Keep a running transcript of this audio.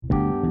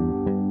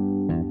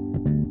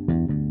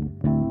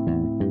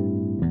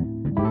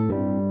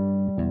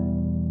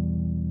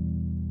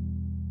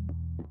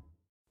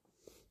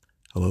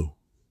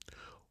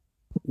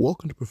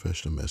Welcome to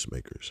Professional Mess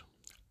Makers.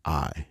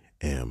 I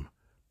am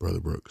Brother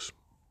Brooks.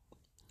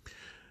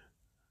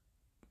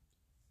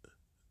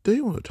 Today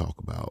I want to talk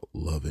about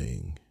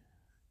loving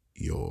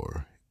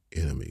your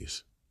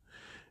enemies.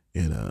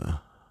 And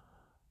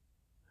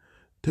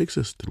takes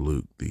us to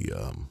Luke, the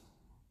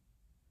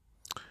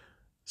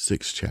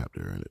 6th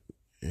chapter,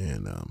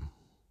 and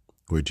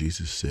where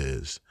Jesus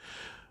says,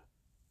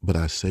 "But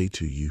I say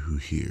to you who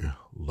hear,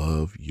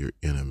 love your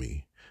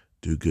enemy,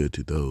 do good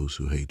to those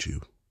who hate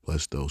you,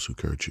 bless those who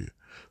curse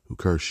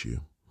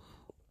you.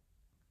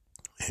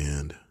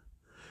 And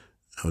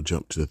I'll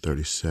jump to the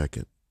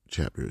 32nd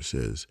chapter. It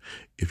says,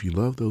 "If you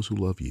love those who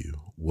love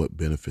you, what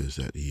benefit is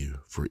that to you?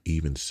 For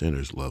even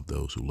sinners love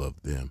those who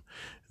love them.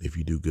 And if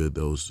you do good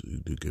those who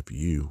do good for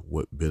you,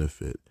 what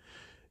benefit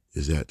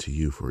is that to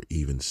you? For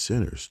even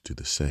sinners do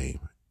the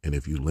same. And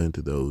if you lend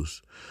to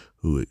those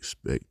who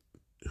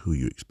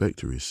you expect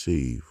to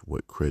receive,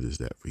 what credit is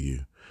that for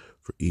you?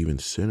 For even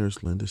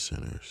sinners lend to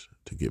sinners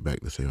to get back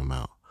the same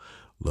amount.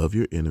 Love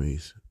your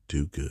enemies,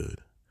 do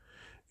good,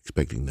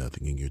 expecting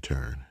nothing in your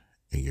turn,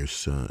 and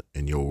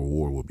your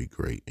reward will be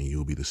great, and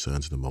you'll be the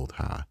sons of the Most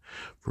High.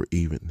 For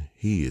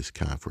he is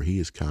kind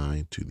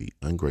to the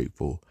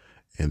ungrateful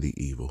and the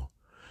evil.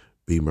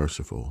 Be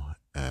merciful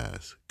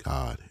as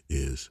God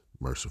is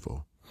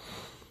merciful."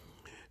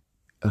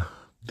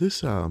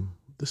 This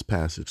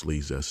passage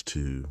leads us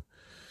to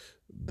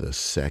the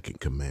second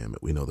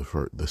commandment. We know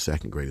the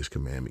second greatest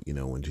commandment.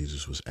 When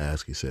Jesus was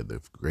asked, he said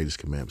the greatest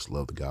commandment is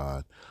love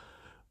God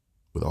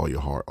with all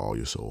your heart, all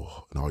your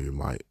soul, and all your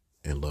might,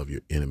 and love your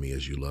enemy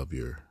as you love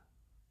yourself.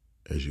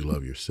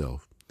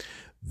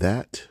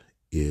 That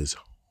is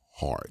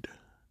hard.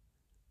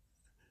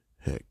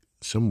 Heck,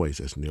 in some ways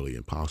that's nearly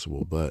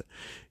impossible, but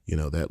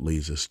that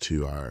leads us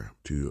to a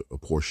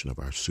portion of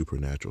our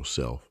supernatural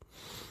self.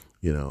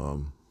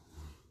 There's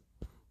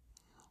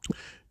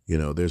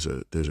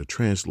a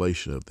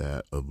translation of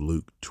that, of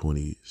Luke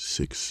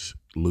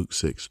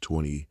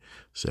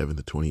 6:27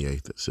 to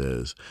 28, that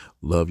says,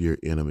 "Love your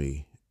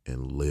enemy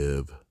and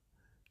live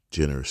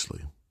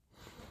generously."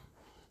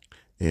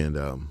 And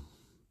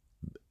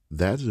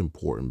that is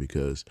important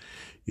because,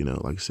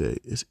 like I said,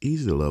 it's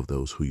easy to love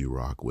those who you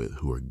rock with,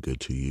 who are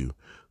good to you,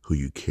 who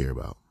you care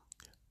about.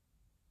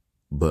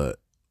 But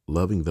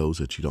loving those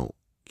that you don't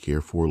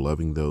care for,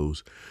 loving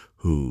those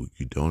who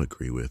you don't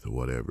agree with or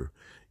whatever,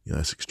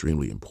 that's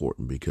extremely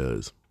important,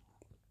 because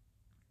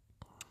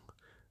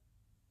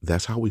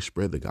that's how we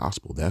spread the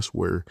gospel. That's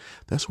where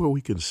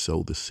we can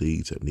sow the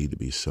seeds that need to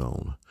be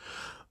sown.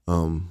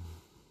 And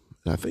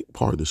I think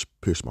part of this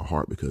pierced my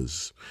heart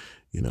because,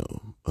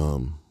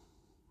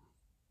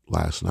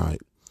 last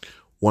night,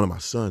 one of my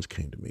sons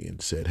came to me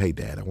and said, "Hey,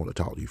 Dad, I want to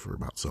talk to you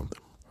about something."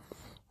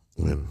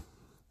 And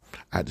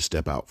I had to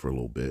step out for a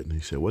little bit. And he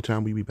said, "What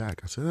time will you be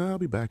back?" I said, "I'll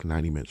be back in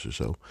 90 minutes or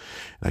so."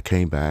 And I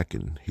came back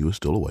and he was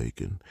still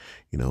awake, and,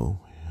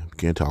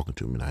 began talking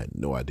to him, and I had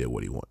no idea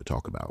what he wanted to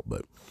talk about.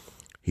 But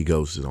he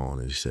goes on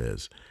and he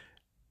says,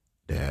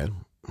 "Dad,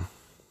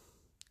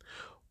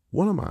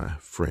 one of my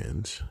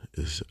friends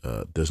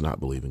does not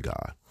believe in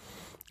God.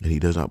 And he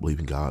does not believe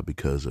in God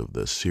because of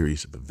the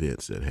series of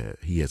events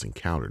that he has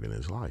encountered in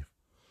his life."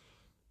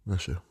 And I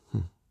said,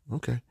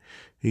 okay.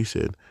 He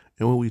said,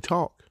 "And when we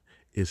talk,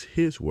 it's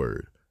his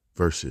word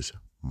versus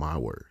my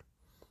word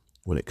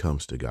when it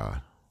comes to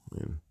God."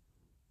 And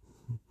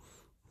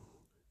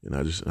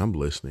I'm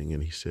listening,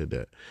 and he said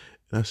that.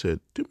 And I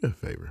said, "Do me a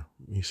favor."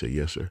 He said,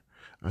 "Yes, sir."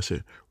 I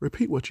said,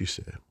 "Repeat what you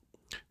said."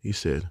 He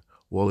said,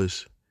 "Well,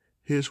 it's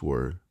his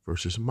word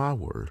versus my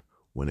word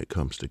when it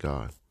comes to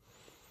God."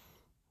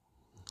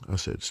 I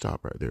said,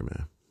 "Stop right there,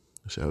 man."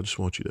 I said, "I just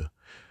want you to,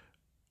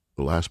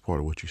 the last part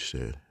of what you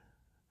said."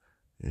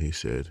 And he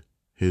said,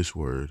 "His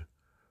word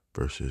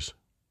versus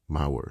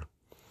my word."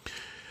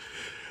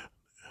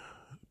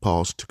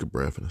 Paused, took a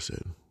breath, and I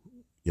said,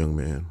 "Young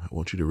man, I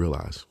want you to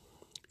realize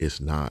it's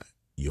not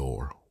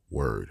your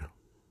word."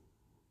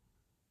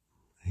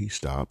 He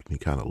stopped and he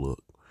kind of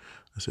looked.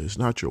 I said, "It's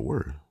not your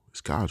word.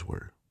 It's God's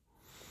word."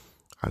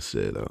 I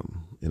said,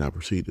 and I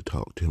proceeded to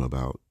talk to him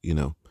about,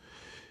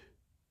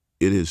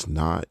 it is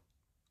not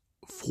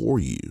for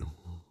you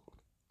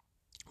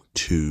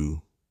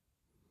to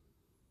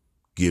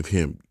give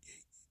him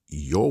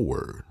your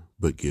word,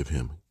 but give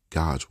him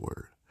God's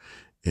word.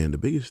 And the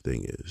biggest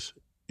thing is,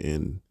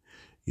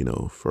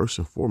 first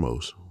and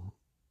foremost,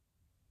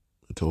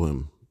 I told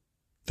him,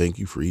 thank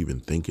you for even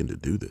thinking to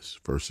do this,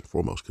 first and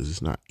foremost, because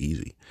it's not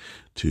easy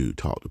to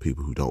talk to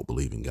people who don't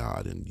believe in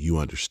God, and you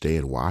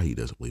understand why he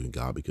doesn't believe in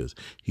God, because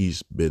he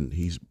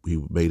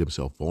made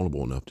himself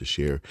vulnerable enough to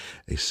share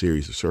a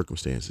series of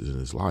circumstances in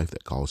his life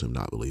that cause him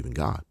not believe in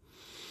God.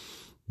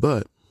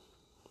 But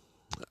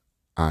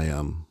I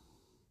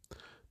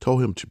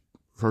told him to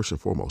first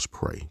and foremost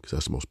pray, because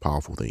that's the most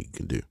powerful thing you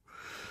can do.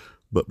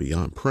 But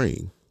beyond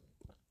praying,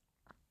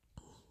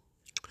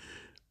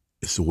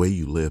 it's the way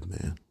you live,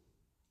 man.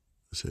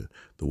 I said,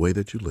 the way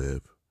that you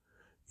live,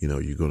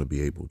 you're going to be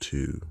able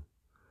to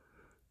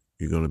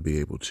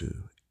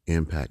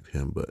impact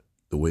him, but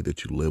the way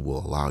that you live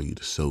will allow you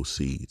to sow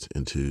seeds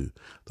into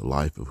the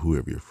life of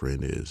whoever your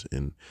friend is.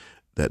 And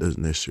that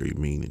doesn't necessarily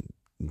mean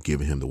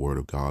giving him the word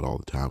of God all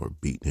the time or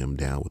beating him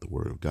down with the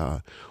word of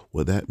God.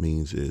 What that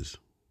means is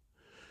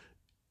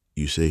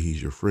you say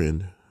he's your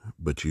friend,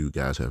 but you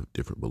guys have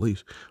different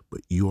beliefs,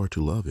 but you are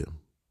to love him.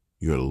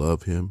 You are to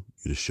love him.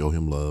 You're to show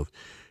him love,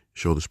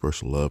 show this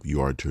person love.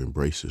 You are to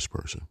embrace this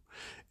person.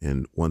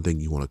 And one thing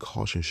you want to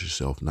caution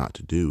yourself not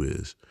to do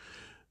is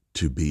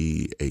to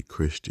be a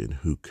Christian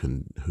who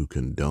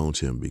condones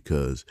him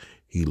because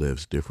he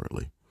lives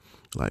differently.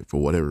 Like,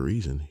 for whatever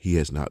reason, he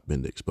has not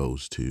been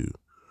exposed to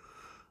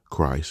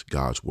Christ,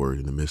 God's word,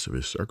 in the midst of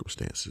his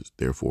circumstances.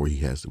 Therefore, he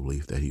has the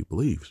belief that he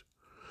believes.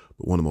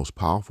 But one of the most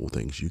powerful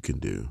things you can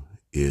do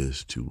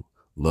is to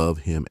love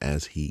him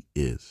as he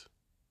is.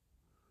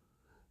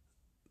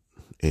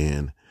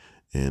 And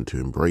to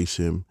embrace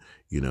him,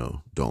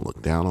 don't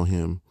look down on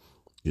him,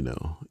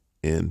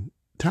 and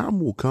time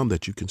will come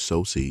that you can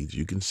sow seeds.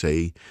 You can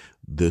say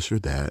this or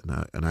that.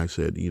 And I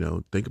said,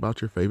 think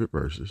about your favorite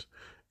verses.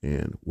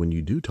 And when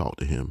you do talk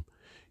to him,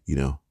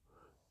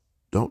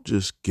 don't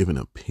just give an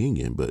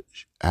opinion, but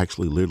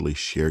actually literally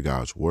share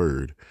God's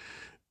word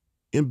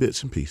in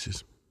bits and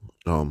pieces.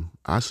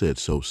 I said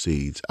sow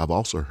seeds. I've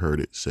also heard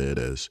it said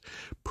as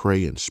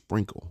pray and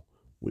sprinkle,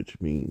 which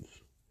means,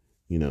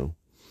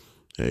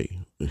 hey,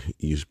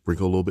 you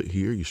sprinkle a little bit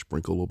here, you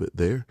sprinkle a little bit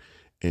there.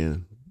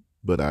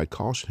 But I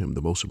caution him,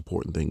 the most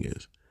important thing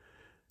is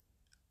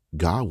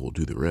God will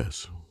do the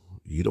rest.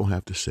 You don't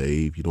have to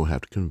save. You don't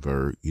have to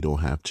convert. You don't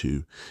have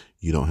to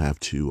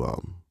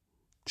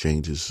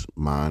change his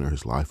mind or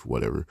his life or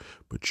whatever.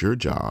 But your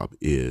job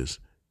is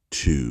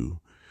to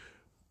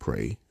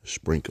pray,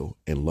 sprinkle,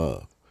 and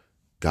love.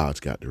 God's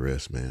got the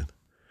rest, man.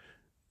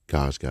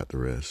 God's got the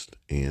rest.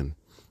 And,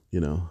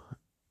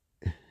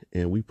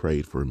 and we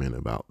prayed for a minute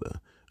about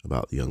the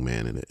young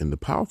man. And the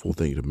powerful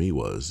thing to me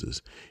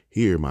is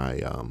here my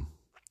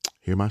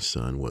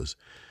son was,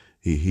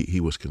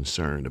 he was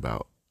concerned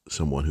about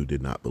someone who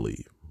did not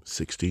believe.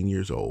 16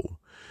 years old,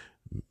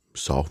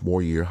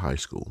 sophomore year of high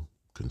school,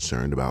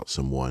 concerned about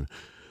someone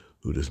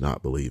who does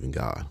not believe in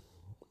God.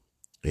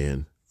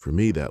 And for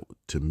me,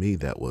 to me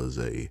that's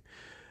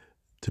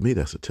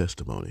a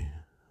testimony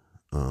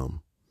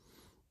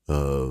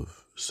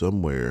of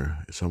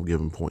somewhere at some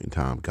given point in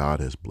time, God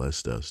has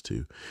blessed us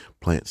to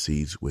plant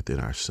seeds within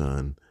our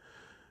son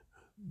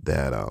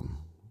that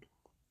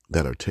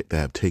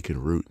have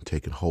taken root and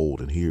taken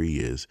hold. And here he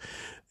is,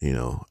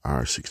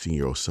 our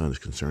 16-year-old son is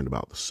concerned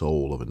about the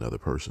soul of another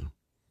person.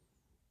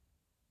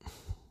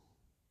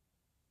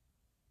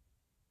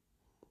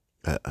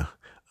 A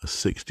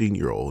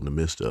 16-year-old in the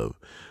midst of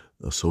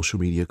a social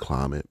media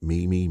climate,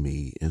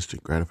 me,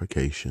 instant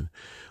gratification.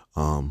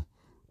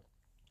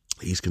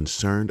 He's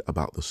concerned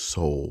about the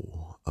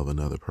soul of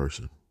another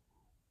person.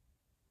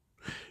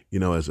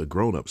 As a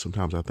grown-up,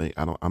 sometimes I think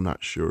I'm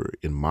not sure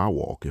in my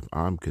walk if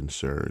I'm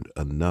concerned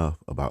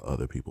enough about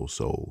other people's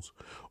souls,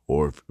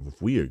 or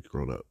if we are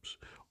grown-ups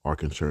are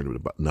concerned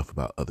enough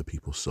about other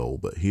people's soul.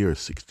 But here, a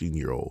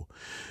 16-year-old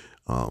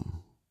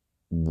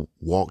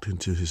walked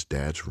into his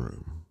dad's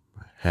room,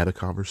 had a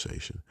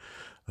conversation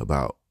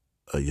about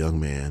a young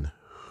man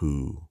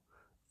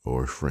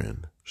or a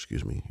friend,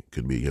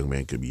 could be a young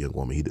man, could be a young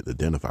woman. He didn't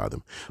identify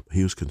them, but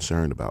he was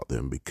concerned about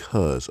them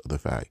because of the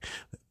fact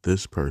that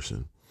this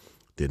person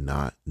did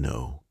not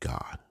know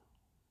God.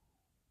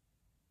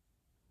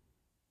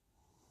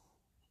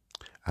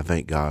 I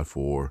thank God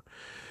for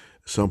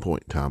at some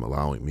point in time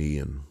allowing me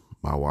and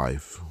my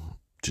wife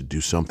to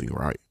do something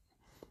right.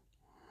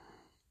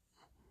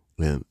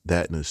 And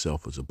that in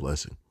itself is a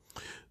blessing.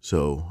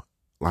 So,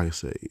 like I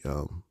say,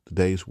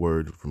 today's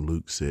word from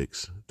Luke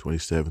 6,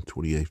 27th,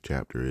 28th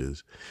chapter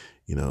is,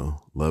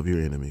 love your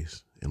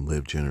enemies and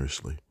live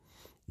generously.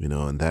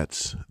 And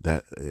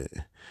that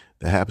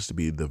happens to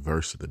be the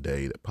verse of the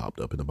day that popped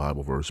up in the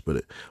Bible verse, but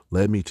it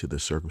led me to the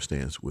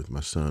circumstance with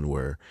my son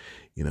where,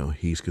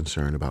 he's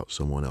concerned about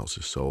someone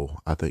else's soul.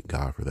 I thank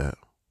God for that.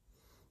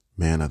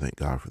 Man, I thank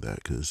God for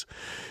that because,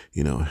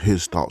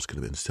 his thoughts could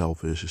have been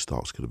selfish. His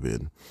thoughts could have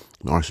been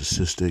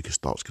narcissistic. His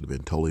thoughts could have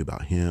been totally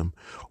about him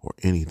or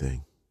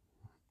anything.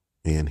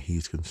 And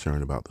he's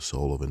concerned about the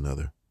soul of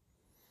another.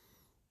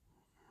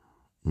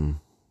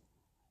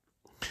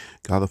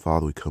 God the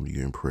Father, we come to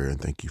you in prayer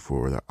and thank you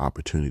for the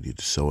opportunity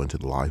to sow into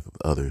the life of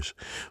others.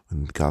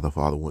 And God the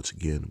Father, once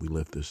again, we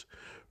lift this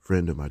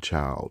friend of my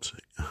child's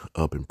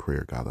up in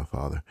prayer, God the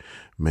Father.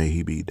 May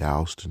he be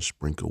doused and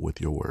sprinkled with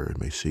your word.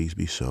 May seeds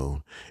be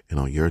sown and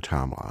on your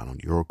timeline, on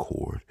your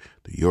accord,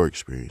 through your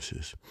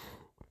experiences.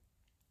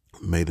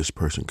 May this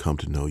person come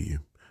to know you.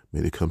 May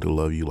they come to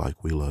love you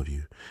like we love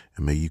you.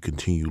 And may you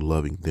continue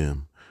loving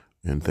them.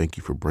 And thank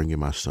you for bringing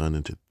my son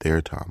into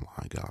their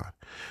timeline, God.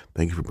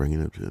 Thank you for bringing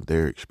them to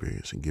their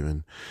experience and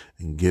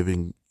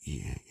giving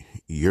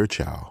your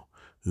child,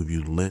 who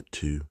you lent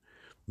to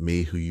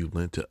me, who you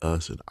lent to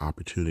us, an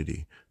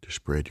opportunity to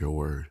spread your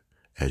word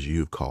as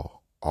you've called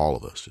all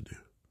of us to do.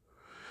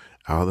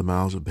 Out of the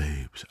mouths of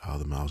babes, out of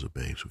the mouths of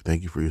babes. We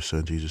thank you for your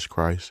son, Jesus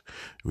Christ.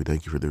 We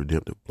thank you for the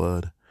redemptive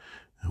blood.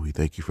 And we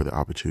thank you for the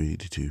opportunity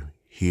to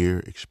hear,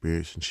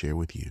 experience, and share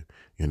with you.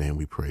 In your name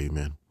we pray,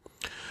 amen.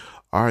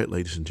 All right,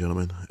 ladies and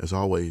gentlemen, as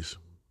always,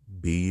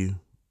 be you,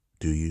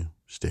 do you,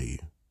 stay you.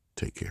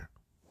 Take care.